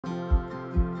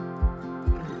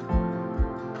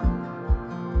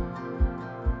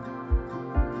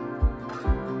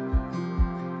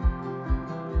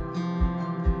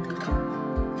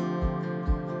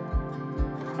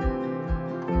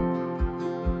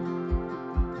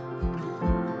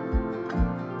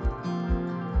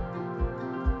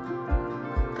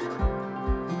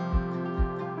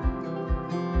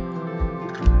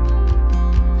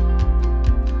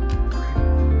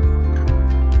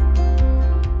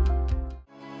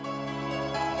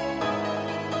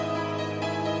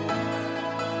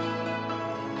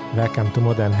Welcome to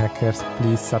Modern Hackers.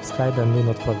 Please subscribe and do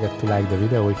not forget to like the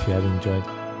video if you have enjoyed.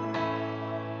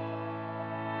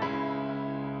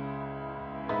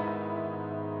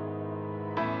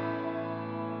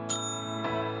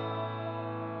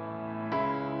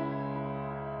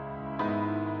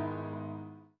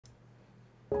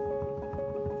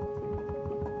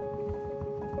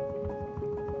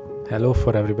 Hello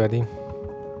for everybody.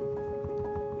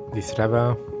 This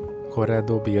Revell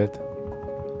Corrado build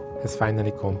has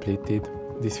finally completed.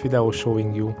 This video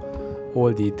showing you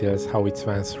all details how it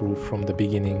went through from the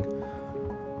beginning,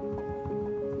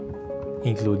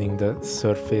 including the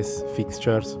surface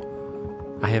fixtures.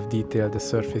 I have detailed the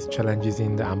surface challenges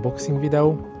in the unboxing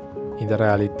video. In the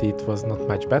reality it was not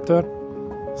much better,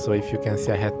 so if you can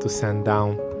see I had to sand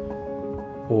down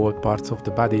all parts of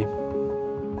the body.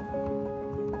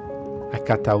 I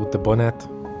cut out the bonnet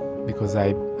because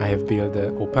I have built the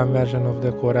open version of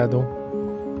the Corrado.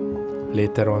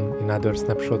 Later on in another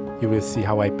snapshot you will see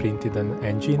how I printed an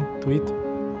engine to it.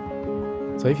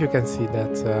 So if you can see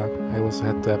that I also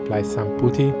had to apply some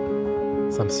putty,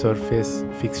 some surface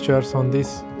fixtures on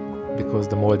this because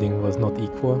the molding was not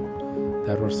equal.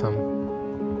 There were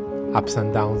some ups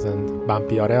and downs and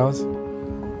bumpy areas.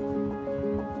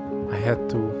 I had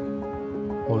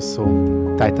to also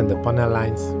tighten the panel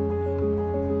lines.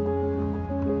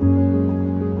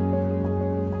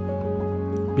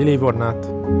 Believe or not,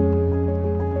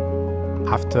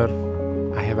 after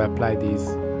I have applied these,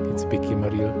 it's become a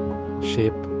real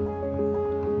shape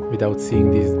without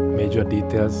seeing these major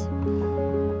details.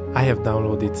 I have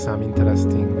downloaded some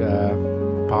interesting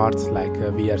parts like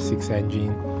a VR6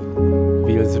 engine,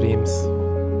 wheels, rims,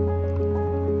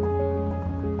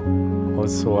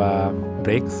 also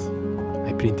brakes.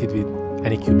 I printed with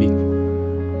Anycubic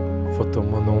Photo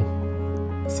Mono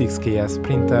 6KS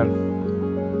printer.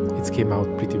 It came out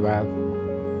pretty well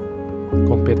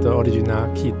compared to the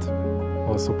original kit.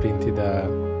 Also printed a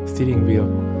steering wheel,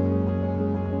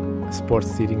 a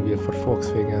sports steering wheel for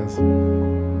Volkswagens,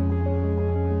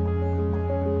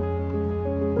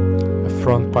 a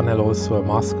front panel, also a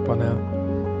mask panel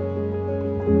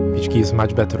which gives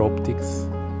much better optics,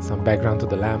 some background to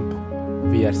the lamp,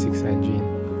 VR6 engine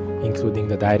including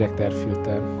the direct air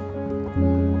filter,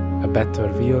 a better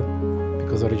wheel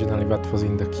because originally what was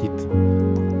in the kit,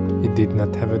 it did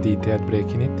not have a detailed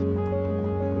brake in it.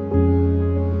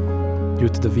 Due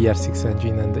to the VR6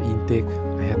 engine and the intake,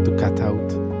 I had to cut out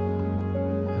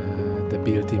the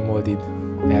built-in molded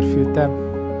air filter.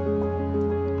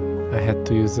 I had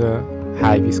to use a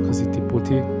high viscosity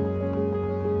putty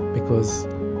because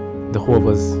the hole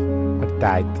was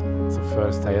tight. So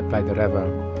first I applied the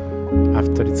Revell.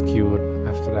 After it's cured,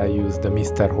 after I used the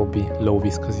Mr. Hobby low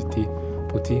viscosity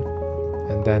putty,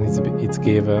 and then it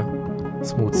gave a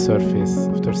smooth surface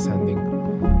after sanding.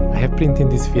 I have printed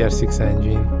this VR6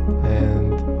 engine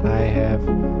and I have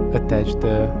attached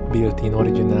the built-in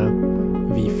original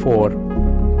V4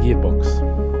 gearbox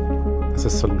as a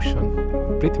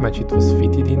solution. Pretty much it was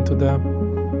fitted into the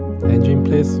engine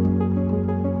place.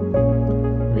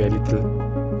 We a little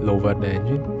lower the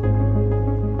engine.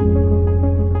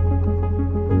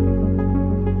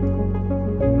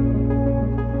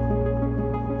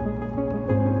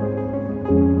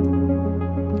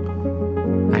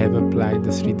 Applied the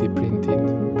 3D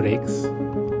printed brakes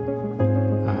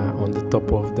on the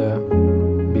top of the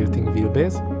built-in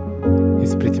wheelbase.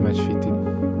 It's pretty much fitted.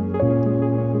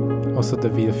 Also the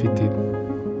wheel fitted,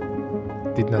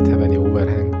 did not have any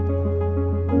overhang.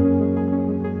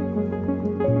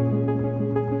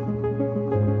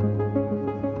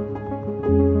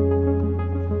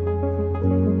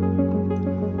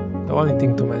 The only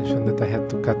thing to mention that I had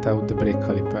to cut out the brake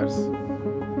calipers.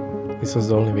 This was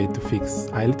the only way to fix.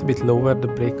 I a little bit lowered the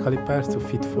brake calipers to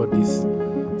fit for this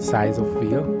size of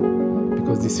wheel,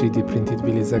 because this 3D printed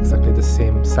wheel is exactly the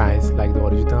same size like the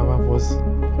original one was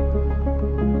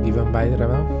given by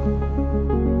Revell.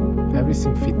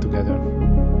 Everything fit together.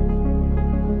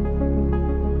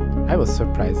 I was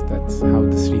surprised that's how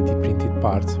the 3D printed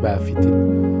parts well fitted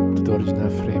to the original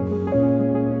frame.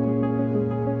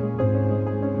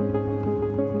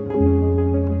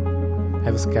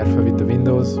 I was careful with the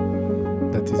windows.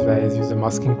 That is why I used a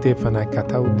masking tape when I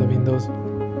cut out the windows.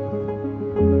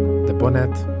 The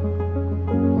bonnet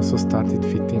also started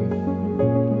fitting.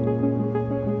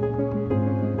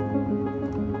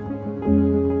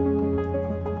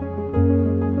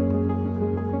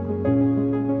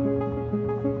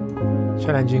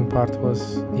 Challenging part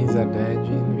was insert the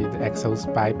engine with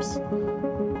exhaust pipes.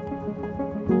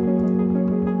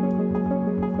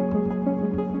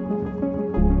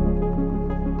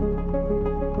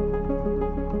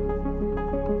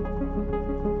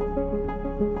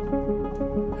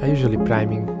 usually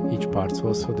priming each part,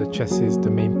 also the chassis, the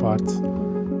main parts,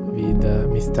 with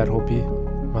Mr. Hobby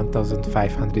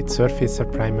 1500 surfacer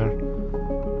primer,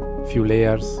 few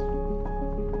layers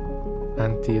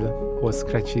until all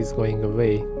scratches going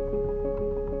away,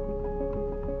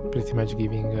 pretty much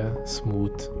giving a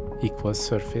smooth, equal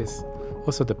surface.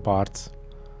 Also the parts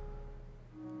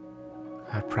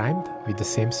are primed with the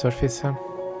same surfacer.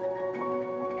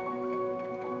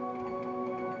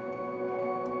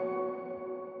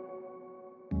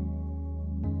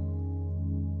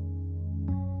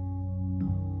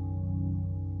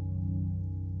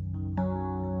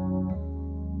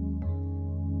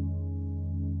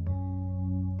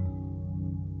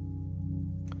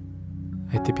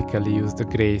 I typically use the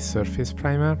grey surface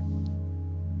primer.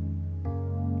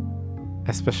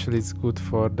 Especially it's good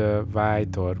for the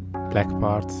white or black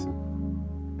parts.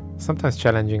 Sometimes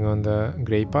challenging on the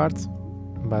grey parts,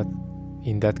 but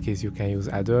in that case you can use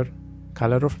other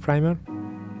color of primer.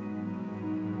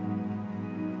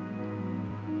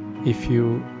 If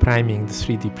you priming the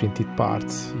 3D printed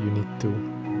parts, you need to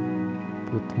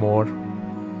put more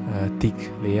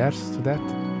thick layers to that,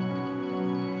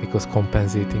 because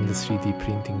compensating the 3D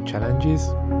printing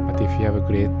challenges. But if you have a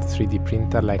great 3D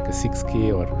printer like a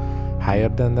 6K or higher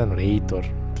than that, or 8 or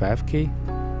 12K,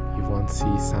 you won't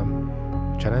see some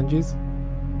challenges.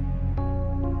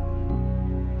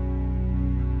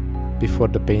 Before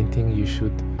the painting you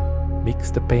should mix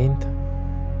the paint.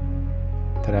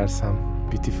 There are some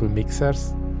beautiful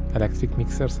mixers, electric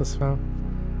mixers as well.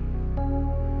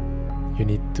 You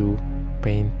need to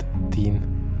paint thin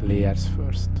layers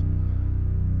first,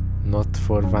 not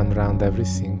for one round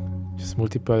everything, just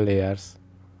multiple layers.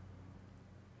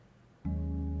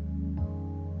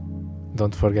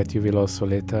 Don't forget, you will also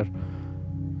later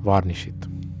varnish it.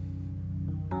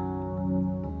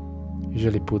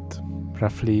 Usually put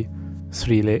roughly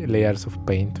 3 layers of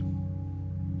paint.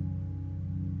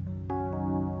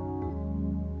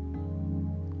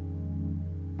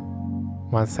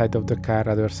 One side of the car,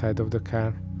 other side of the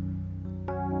car,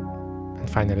 and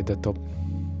finally the top.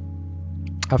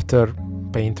 After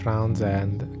paint rounds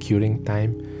and curing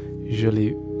time,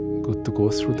 usually good to go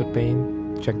through the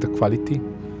paint, check the quality.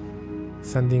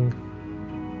 Sanding,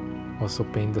 also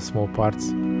paint the small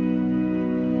parts.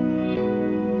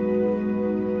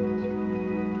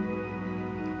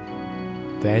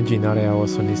 The engine area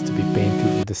also needs to be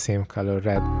painted with the same color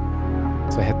red,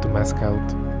 so I had to mask out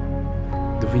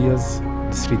the wheels,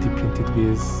 the 3D printed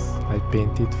wheels. I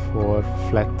painted for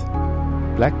flat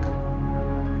black,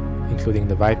 including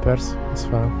the wipers as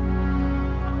well.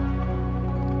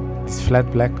 This flat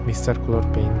black Mr. Color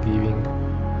paint giving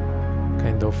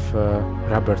kind of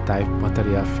rubber type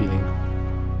material feeling.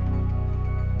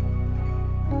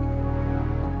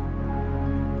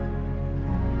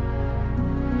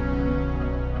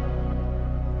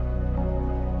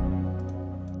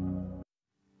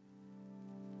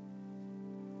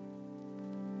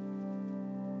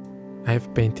 I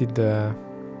have painted the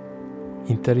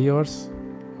interiors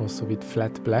also with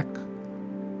flat black.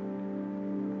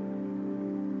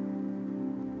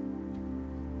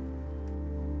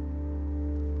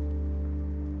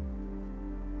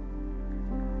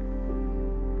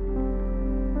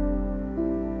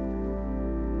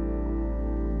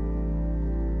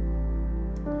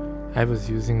 I was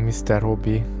using Mr.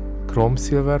 Hobby chrome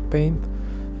silver paint,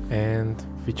 and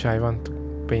which I want to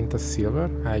paint as silver.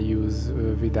 I use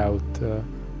without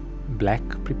black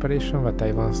preparation, but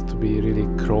I want to be really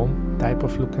chrome type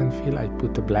of look and feel. I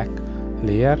put a black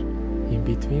layer in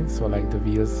between, so like the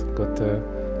wheels got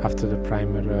after the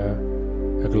primer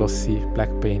a glossy black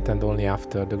paint, and only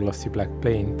after the glossy black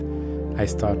paint I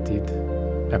started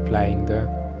applying the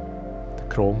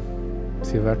chrome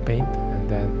silver paint, and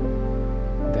then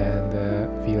the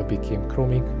wheel became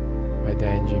chromic, while the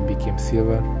engine became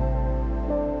silver.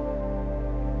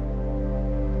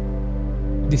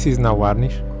 This is now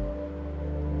varnish.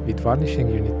 With varnishing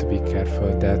you need to be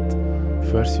careful that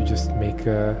first you just make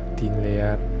a thin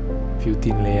layer, few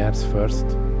thin layers first,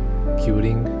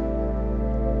 curing,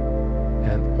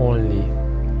 and only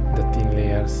the thin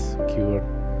layers cure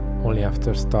only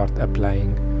after start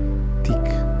applying thick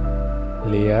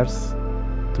layers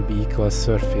to be equal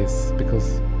surface,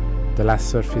 because the last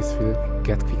surface will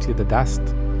get quickly the dust,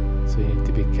 so you need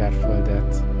to be careful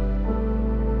that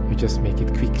you just make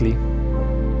it quickly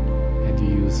and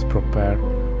you use proper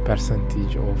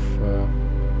percentage of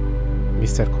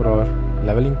Mr. Color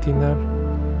leveling thinner,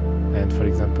 and for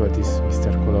example this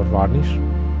Mr. Color varnish,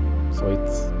 so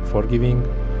it's forgiving.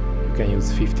 You can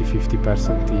use 50-50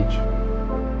 percentage.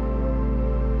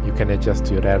 You can adjust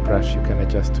to your airbrush, you can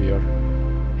adjust to your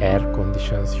air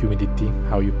conditions, humidity,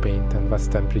 how you paint and what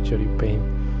temperature you paint.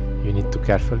 You need to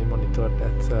carefully monitor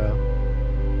that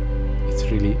it's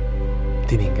really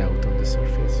thinning out on the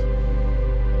surface.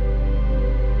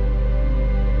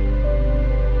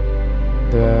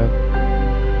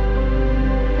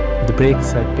 The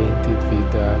brakes I painted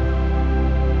with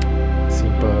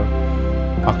simple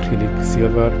acrylic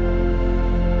silver,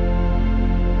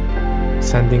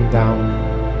 sanding down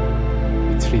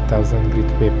with 3000 grit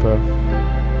paper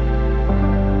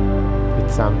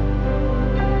with some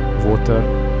water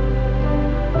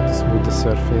to smooth the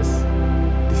surface.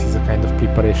 This is a kind of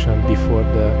preparation before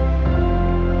the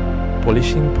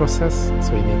polishing process,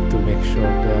 so you need to make sure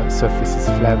the surface is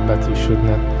flat, but you should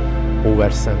not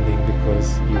over sanding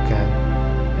because you can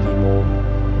remove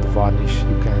the varnish,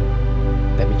 you can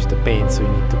damage the paint, so you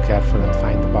need to be careful and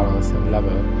find the balance and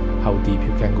level how deep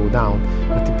you can go down.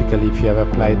 But typically if you have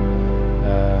applied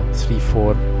 3, 4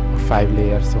 or 5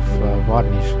 layers of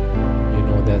varnish, you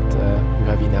know that you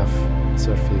have enough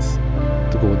surface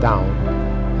to go down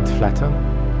and flatten.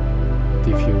 But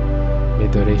if you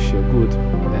made the ratio good,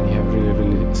 then you have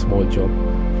really small job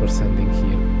for sanding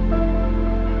here.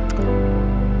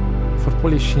 For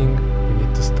polishing, you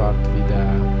need to start with a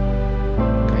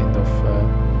kind of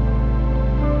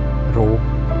raw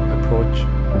approach,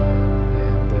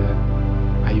 and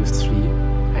I use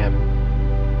 3M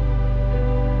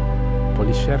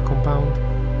polisher compound.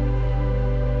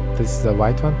 This is the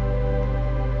white one.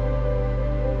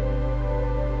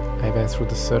 I went through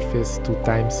the surface 2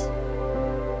 times.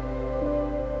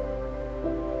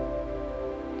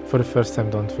 For the first time,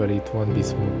 don't worry, it won't be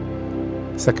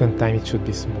smooth. Second time it should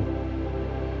be smooth.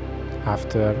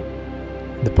 After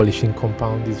the polishing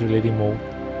compound is really removed,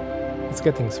 it's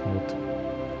getting smooth.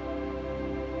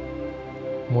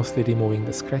 Mostly removing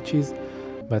the scratches,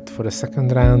 but for the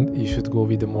second round you should go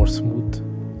with a more smooth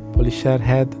polisher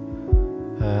head.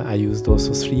 I used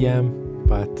also 3M,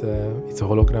 but it's a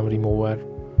hologram remover.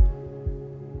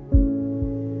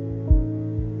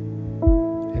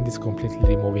 And it's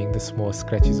completely removing the small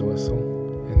scratches also,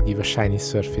 and give a shiny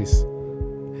surface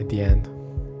at the end.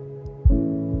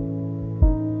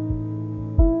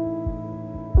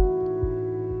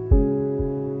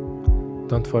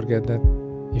 Don't forget that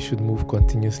you should move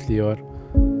continuously your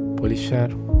polisher,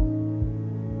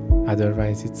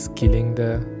 otherwise it's killing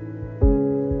the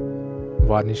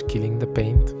varnish, killing the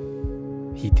paint,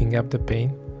 heating up the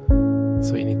paint.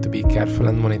 So you need to be careful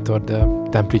and monitor the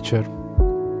temperature,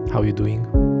 how you're doing.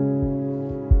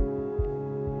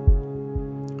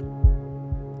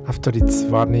 After it's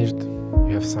varnished,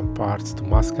 you have some parts to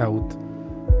mask out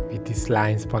with these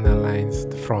lines, panel lines,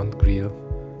 the front grille,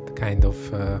 the kind of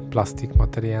plastic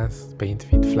materials, paint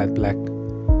with flat black.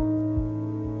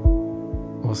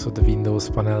 Also the windows,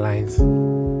 panel lines.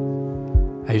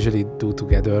 I usually do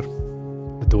together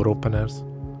the door openers.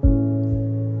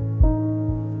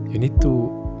 You need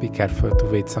to be careful to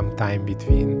wait some time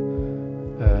between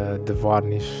the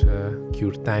varnish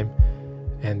cure time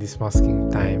and this masking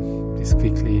time. This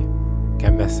quickly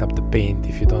can mess up the paint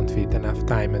if you don't wait enough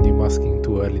time and you're masking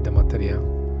too early the material.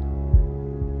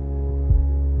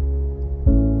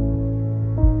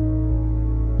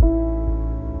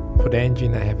 For the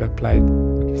engine I have applied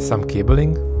some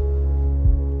cabling.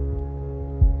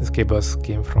 These cables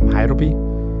came from Hirobi.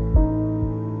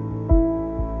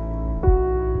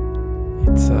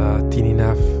 It's thin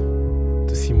enough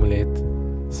to simulate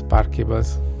spark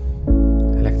cables,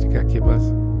 electrical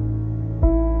cables.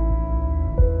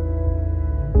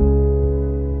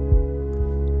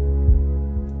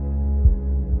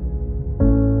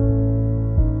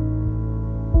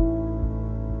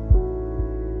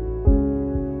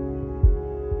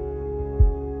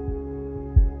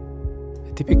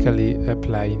 I typically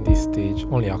apply in this stage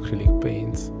only acrylic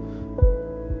paints,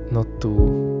 not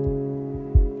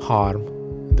to harm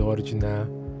the original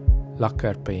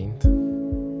lacquer paint.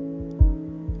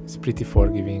 It's pretty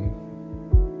forgiving.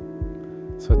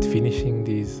 So at finishing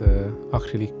these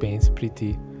acrylic paints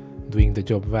pretty doing the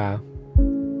job well,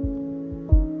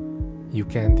 you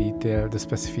can detail the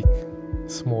specific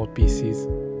small pieces.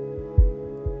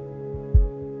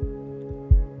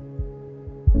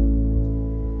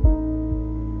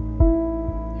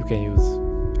 You can use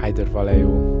either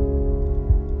Vallejo,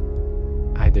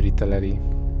 either Italy,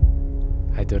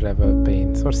 either Revell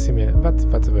paints or similar,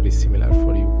 whatever is similar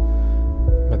for you.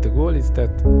 But the goal is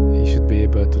that you should be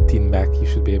able to thin back, you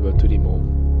should be able to remove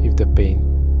if the paint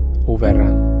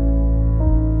overrun.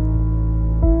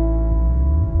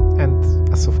 And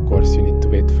as of course you need to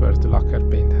wait first the lacquer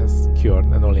paint has cured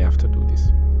and only after do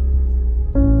this.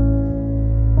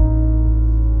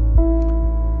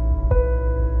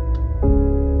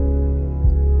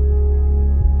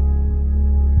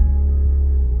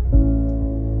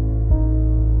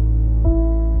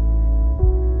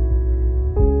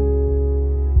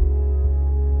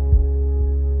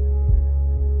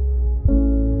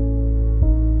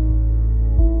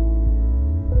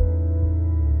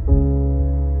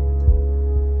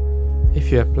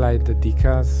 if you apply the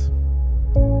decals,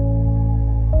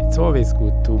 it's always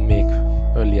good to make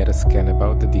earlier a scan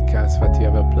about the decals that you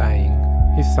are applying.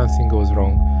 If something goes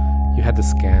wrong, you had a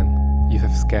scan, you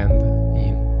have scanned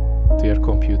in to your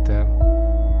computer,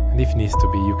 and if needs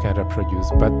to be, you can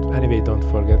reproduce. But anyway, don't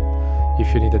forget,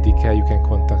 if you need a decal, you can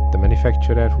contact the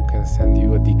manufacturer who can send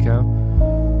you a decal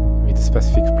with a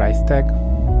specific price tag.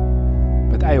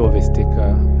 But I always take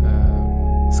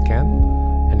a scan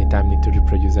anytime I need to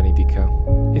reproduce any decal.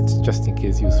 It's just in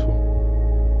case useful.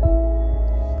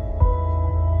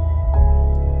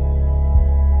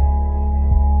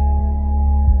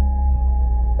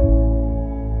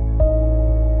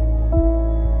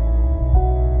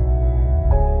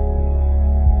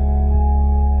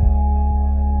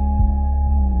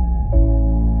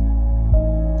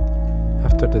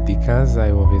 After the decals,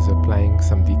 I always applying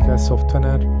some decal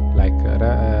softener, like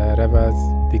Revell's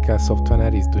decal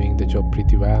softener is doing the job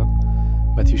pretty well,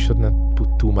 but you should not put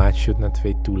too much, should not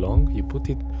wait too long. You put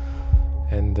it,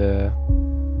 and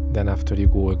then after you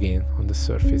go again on the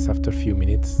surface after a few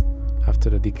minutes after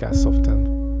the decal softened.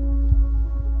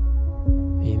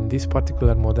 In this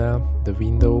particular model, the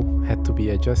window had to be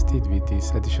adjusted with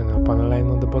this additional panel line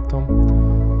on the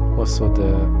bottom. Also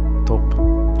the top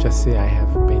chassis I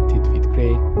have painted with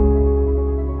grey,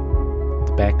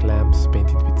 the back lamps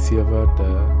painted with silver,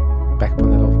 the back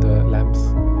panel of the lamps,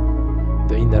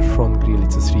 the inner front grille,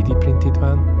 it's a 3D printed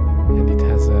one, and it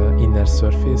has an inner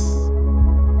surface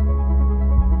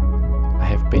I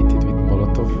have painted with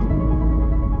Molotov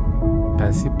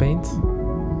pencil paint,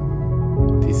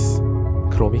 this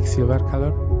chromic silver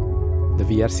color. The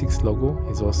VR6 logo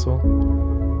is also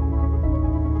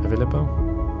available.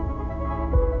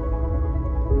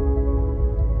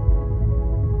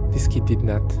 This kit did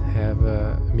not have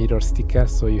a mirror sticker,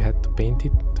 so you had to paint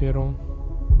it to your own.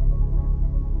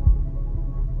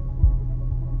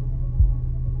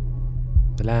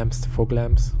 The lamps, the fog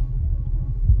lamps.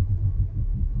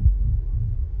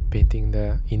 Painting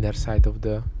the inner side of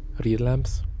the rear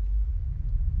lamps.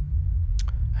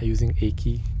 I'm using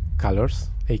AK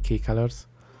colors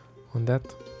on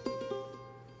that.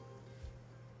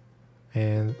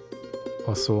 And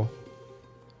also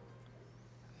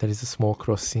there is a small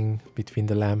crossing between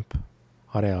the lamp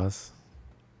areas.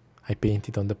 I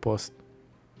painted on the post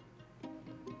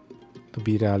to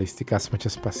be realistic as much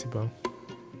as possible.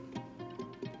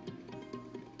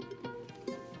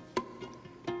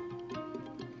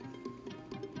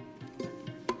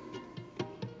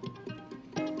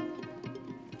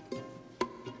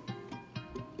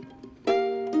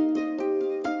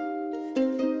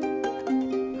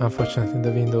 Unfortunately,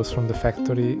 the windows from the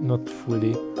factory not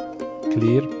fully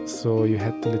clear, so you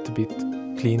had to a little bit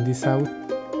clean this out.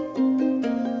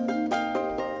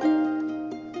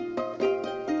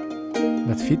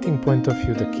 But fitting point of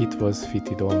view, the kit was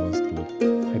fitted almost good.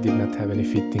 I did not have any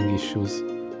fitting issues.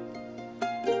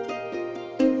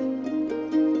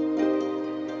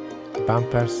 The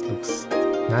bumpers looks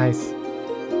nice.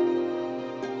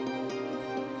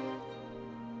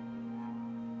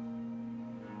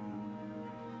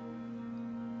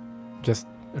 Just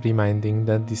reminding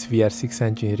that this VR6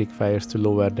 engine requires to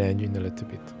lower the engine a little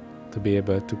bit to be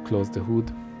able to close the hood.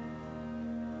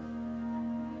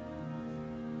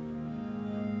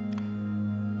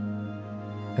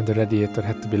 And the radiator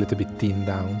had to be a little bit thinned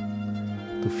down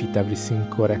to fit everything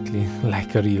correctly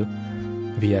like a real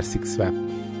VR6 swap.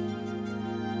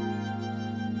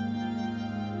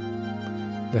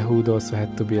 The hood also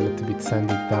had to be a little bit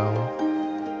sanded down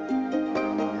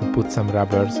and put some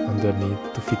rubbers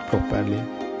underneath to fit properly,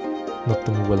 not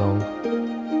to move along.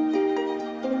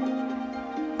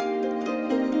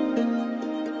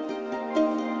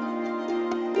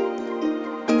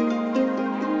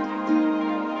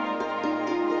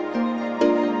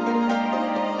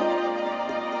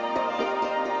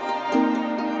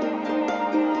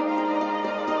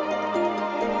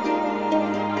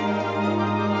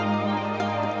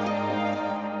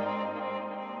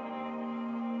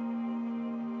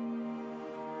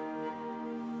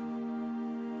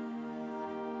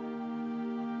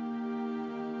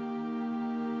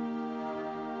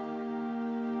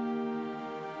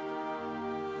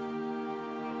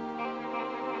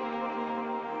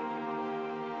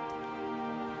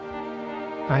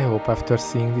 I hope after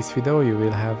seeing this video you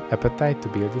will have appetite to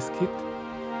build this kit,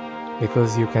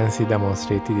 because you can see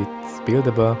demonstrated it's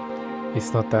buildable,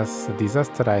 it's not as a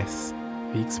disaster as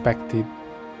we expected.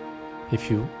 If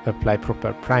you apply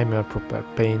proper primer, proper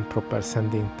paint, proper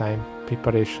sanding time,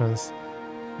 preparations,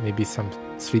 maybe some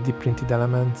 3D printed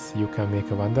elements, you can make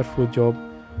a wonderful job.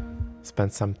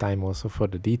 Spend some time also for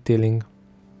the detailing.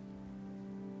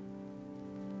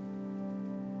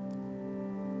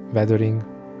 weathering,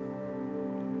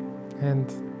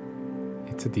 and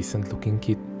it's a decent looking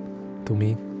kit to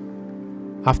me.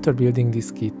 After building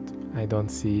this kit, I don't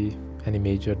see any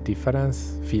major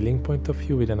difference feeling point of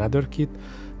view with another kit.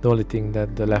 The only thing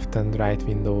that the left and right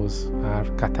windows are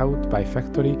cut out by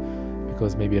factory,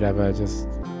 because maybe Revell just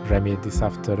remade this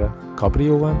after a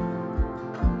Cabrio one.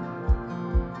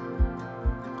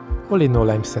 All in all,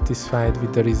 I'm satisfied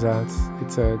with the results.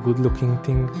 It's a good looking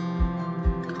thing.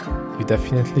 You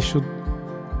definitely should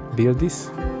build this.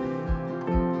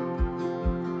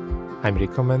 I'm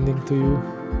recommending to you.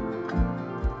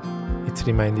 It's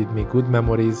reminded me good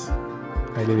memories.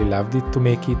 I really loved it to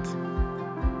make it.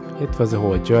 It was a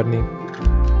whole journey.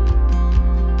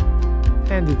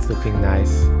 And it's looking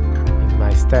nice in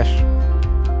my stash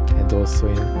and also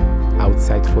in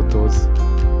outside photos.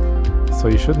 So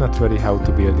you should not worry how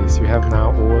to build this. You have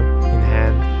now all in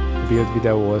hand. The build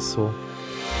video also.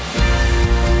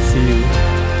 See you.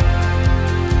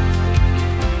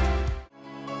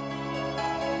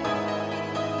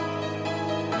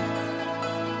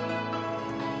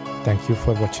 Thank you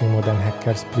for watching Modern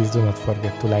Hackers. Please do not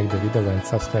forget to like the video and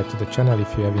subscribe to the channel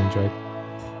if you have enjoyed.